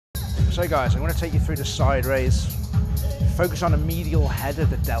So guys, I'm going to take you through the side raise. Focus on the medial head of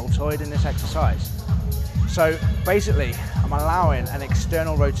the deltoid in this exercise. So basically, I'm allowing an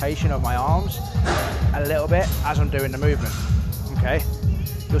external rotation of my arms a little bit as I'm doing the movement, okay?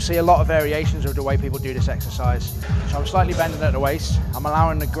 You'll see a lot of variations of the way people do this exercise. So I'm slightly bending at the waist. I'm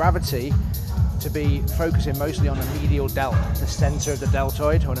allowing the gravity to be focusing mostly on the medial delt, the center of the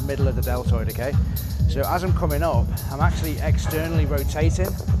deltoid or the middle of the deltoid, okay? So as I'm coming up, I'm actually externally rotating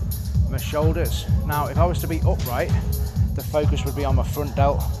my shoulders. Now, if I was to be upright, the focus would be on my front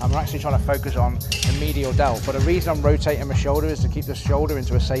delt. I'm actually trying to focus on the medial delt, but the reason I'm rotating my shoulder is to keep the shoulder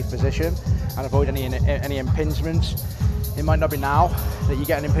into a safe position and avoid any impingements. It might not be now that you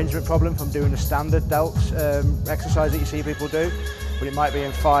get an impingement problem from doing the standard delt exercise that you see people do, but it might be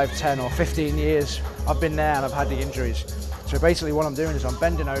in 5, 10 or 15 years. I've been there and I've had the injuries. So basically what I'm doing is I'm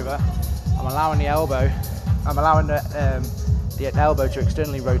bending over, I'm allowing the elbow, I'm allowing the elbow to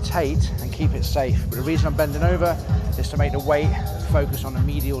externally rotate and keep it safe. But the reason I'm bending over is to make the weight focus on the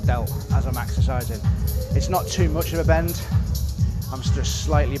medial delt as I'm exercising. It's not too much of a bend, I'm just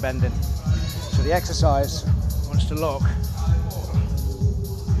slightly bending. So the exercise wants to look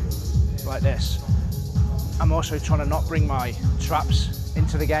like this. I'm also trying to not bring my traps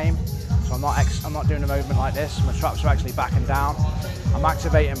into the game, so I'm not doing a movement like this. My traps are actually back and down. I'm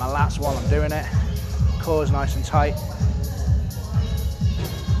activating my lats while I'm doing it. Core's nice and tight.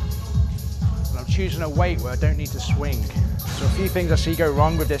 And I'm choosing a weight where I don't need to swing. So a few things I see go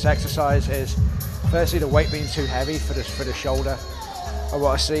wrong with this exercise is, firstly, the weight being too heavy for the shoulder. Or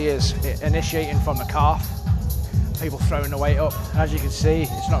what I see is it initiating from the calf, people throwing the weight up. And as you can see,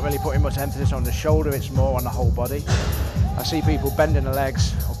 it's not really putting much emphasis on the shoulder, it's more on the whole body. I see people bending the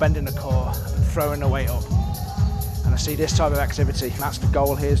legs or bending the core and throwing the weight up. And I see this type of activity. That's the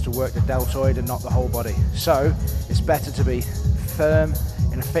goal here, is to work the deltoid and not the whole body. So it's better to be firm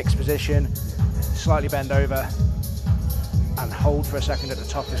in a fixed position, slightly bend over and hold for a second at the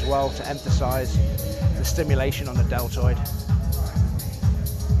top as well to emphasize the stimulation on the deltoid.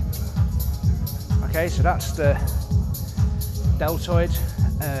 Okay, so that's the deltoid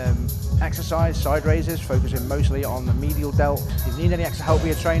exercise, side raises, focusing mostly on the medial delt. If you need any extra help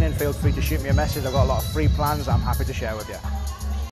with your training, feel free to shoot me a message. I've got a lot of free plans that I'm happy to share with you.